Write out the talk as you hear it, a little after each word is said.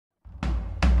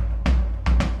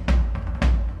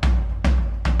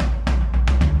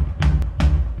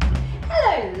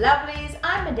lovelies,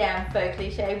 I'm Madame Faux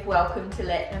Cliche. Welcome to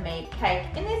Let Me Eat Cake.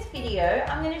 In this video,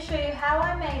 I'm going to show you how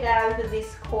I made out of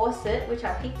this corset, which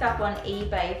I picked up on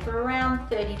eBay for around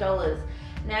 $30.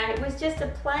 Now, it was just a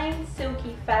plain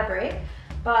silky fabric,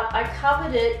 but I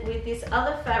covered it with this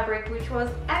other fabric, which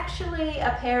was actually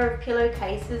a pair of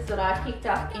pillowcases that I picked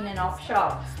up in an op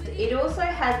shop. It also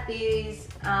had this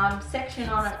section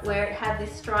on it where it had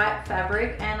this striped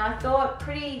fabric, and I thought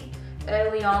pretty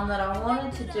early on that I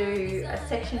wanted to do a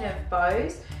section of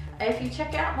bows. If you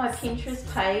check out my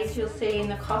Pinterest page, you'll see in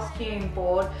the costume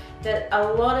board that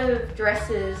a lot of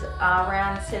dresses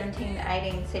around 17th,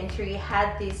 18th century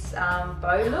had this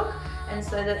bow look, and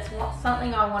so that's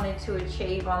something I wanted to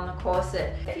achieve on the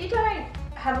corset. If you don't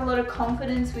have a lot of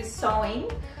confidence with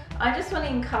sewing, I just want to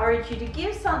encourage you to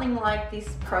give something like this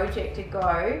project a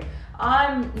go.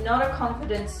 I'm not a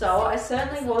confident sewer. I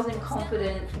certainly wasn't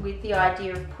confident with the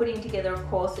idea of putting together a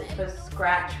corset from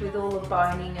scratch with all the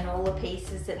boning and all the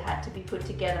pieces that had to be put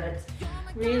together. It's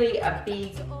really a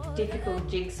big, difficult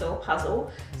jigsaw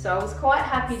puzzle. So I was quite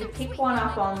happy to pick one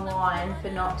up online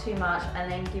for not too much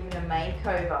and then give it a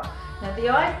makeover. Now the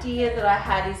idea that I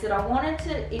had is that I wanted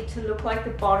it to look like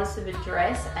the bodice of a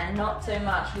dress and not so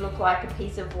much look like a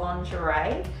piece of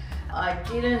lingerie. I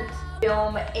didn't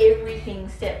film everything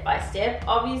step by step.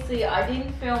 Obviously, I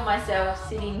didn't film myself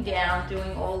sitting down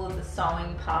doing all of the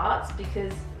sewing parts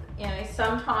because, you know,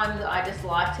 sometimes I just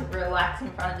like to relax in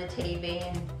front of the TV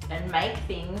and make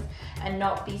things and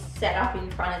not be set up in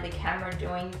front of the camera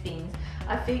doing things.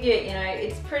 I figure, you know,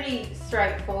 it's pretty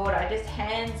straightforward. I just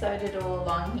hand sewed it all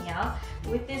along here.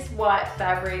 With this white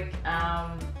fabric,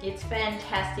 it's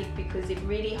fantastic because it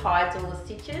really hides all the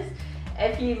stitches.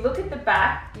 If you look at the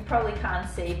back, you probably can't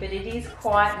see, but it is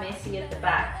quite messy at the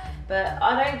back. But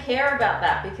I don't care about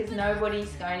that because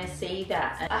nobody's going to see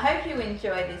that. I hope you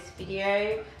enjoy this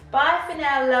video. Bye for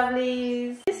now,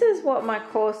 lovelies. This is what my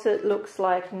corset looks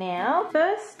like now.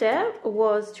 First step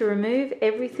was to remove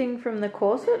everything from the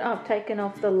corset. I've taken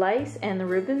off the lace and the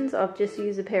ribbons. I've just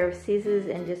used a pair of scissors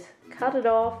and just cut it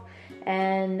off,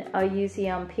 and I use the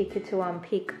unpicker to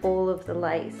unpick all of the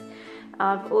lace.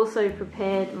 I've also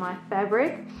prepared my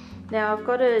fabric. Now I've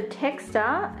got a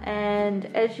texter, and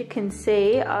as you can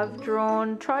see, I've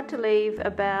tried to leave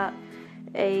about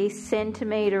a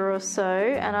centimetre or so,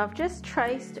 and I've just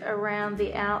traced around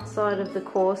the outside of the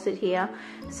corset here.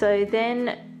 So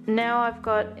then now I've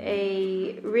got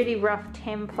a really rough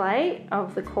template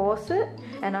of the corset,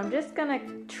 and I'm just going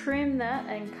to trim that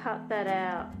and cut that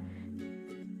out.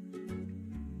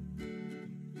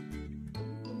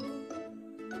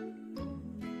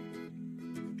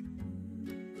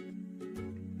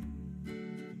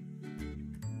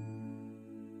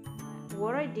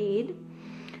 What I did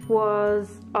was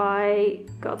I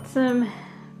got some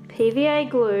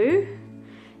PVA glue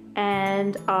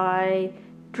and I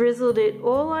drizzled it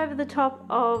all over the top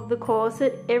of the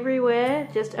corset, everywhere.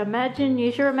 Just imagine,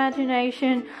 use your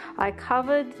imagination. I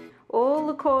covered all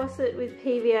the corset with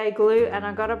PVA glue, and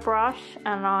I got a brush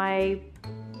and I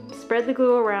spread the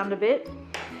glue around a bit,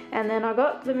 and then I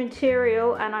got the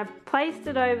material and I placed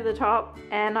it over the top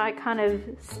and I kind of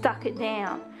stuck it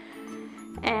down.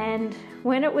 And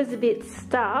when it was a bit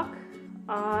stuck,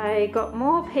 I got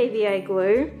more PVA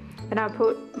glue and I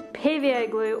put PVA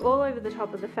glue all over the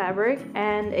top of the fabric,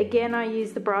 and again I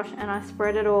used the brush and I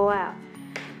spread it all out,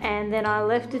 and then I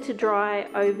left it to dry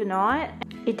overnight.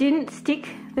 It didn't stick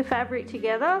the fabric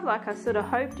together like I sort of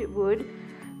hoped it would,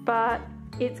 but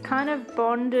it's kind of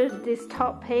bonded this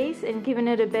top piece and given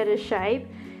it a better shape,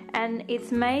 and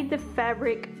it's made the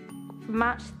fabric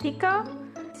much thicker.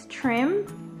 It's trim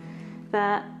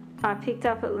that I picked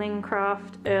up at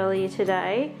Lincraft earlier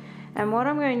today, and what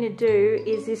I'm going to do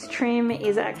is this trim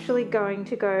is actually going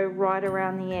to go right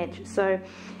around the edge. So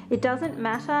it doesn't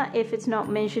matter if it's not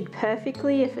measured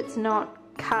perfectly, if it's not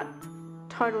cut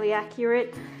totally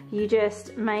accurate, you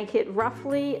just make it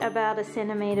roughly about a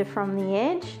centimetre from the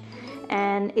edge,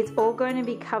 and it's all going to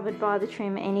be covered by the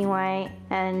trim anyway,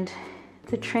 and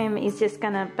the trim is just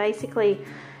going to basically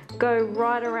go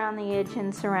right around the edge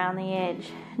and surround the edge.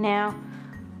 Now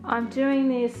I'm doing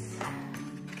this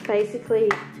basically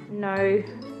no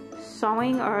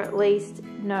sewing, or at least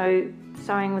no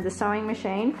sewing with a sewing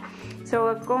machine. So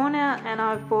I've gone out and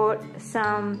I've bought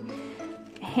some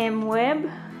hem web,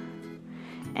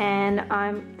 and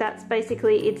that's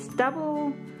basically, it's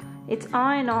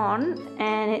iron on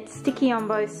and it's sticky on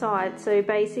both sides, so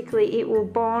basically it will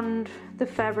bond the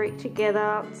fabric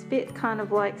together. It's a bit kind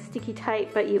of like sticky tape,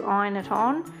 but you iron it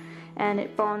on and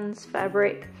it bonds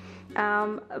fabric.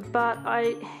 But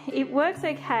it works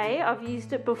okay. I've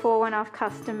used it before when I've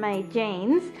custom made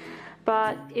jeans,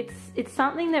 but it's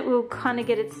something that will kind of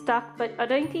get it stuck, but I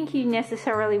don't think you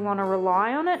necessarily want to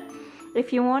rely on it.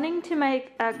 If you're wanting to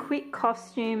make a quick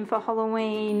costume for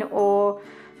Halloween or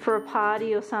for a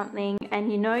party or something,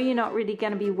 and you know you're not really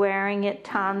going to be wearing it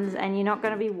tons and you're not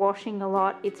going to be washing a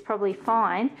lot, it's probably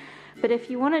fine. But if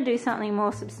you want to do something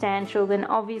more substantial, then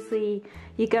obviously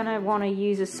you're going to want to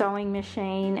use a sewing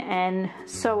machine and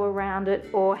sew around it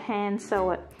or hand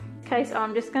sew it. Okay, so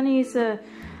I'm just going to use the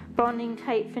bonding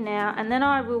tape for now, and then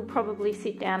I will probably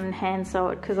sit down and hand sew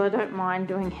it because I don't mind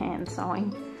doing hand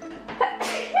sewing.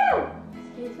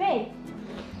 Excuse me.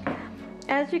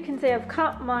 As you can see, I've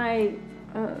cut my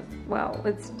well,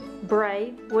 it's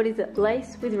braid, what is it,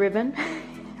 lace with ribbon,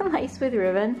 lace with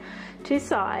ribbon to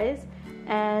size,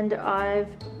 and I've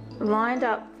lined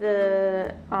up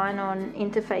the iron-on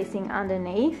interfacing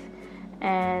underneath,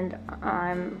 and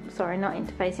not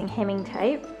interfacing, hemming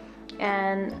tape,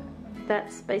 and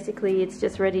that's basically, it's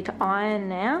just ready to iron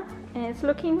now, and it's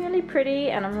looking really pretty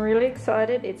and I'm really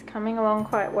excited. It's coming along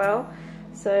quite well,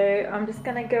 so I'm just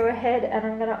going to go ahead and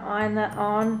I'm going to iron that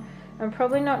on. I'm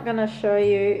probably not going to show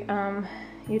you,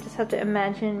 you just have to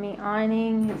imagine me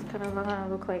ironing. It's kind of going to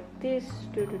look like this.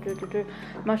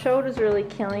 My shoulder's really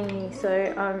killing me, so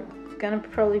I'm going to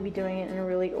probably be doing it in a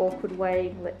really awkward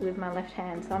way with my left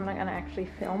hand, so I'm not going to actually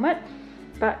film it,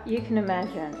 but you can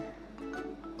imagine.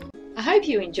 I hope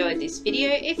you enjoyed this video.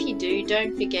 If you do,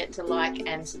 don't forget to like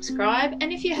and subscribe,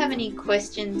 and if you have any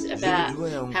questions about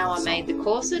how I made the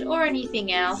corset or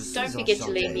anything else, don't forget to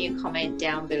leave me a comment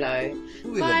down below.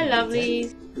 Bye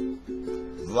lovelies!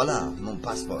 Voilà mon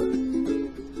passeport.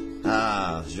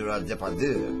 Ah, je dois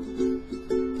départir.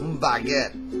 Une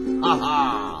baguette. Ha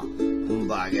ha! Une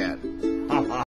baguette. Ha ha!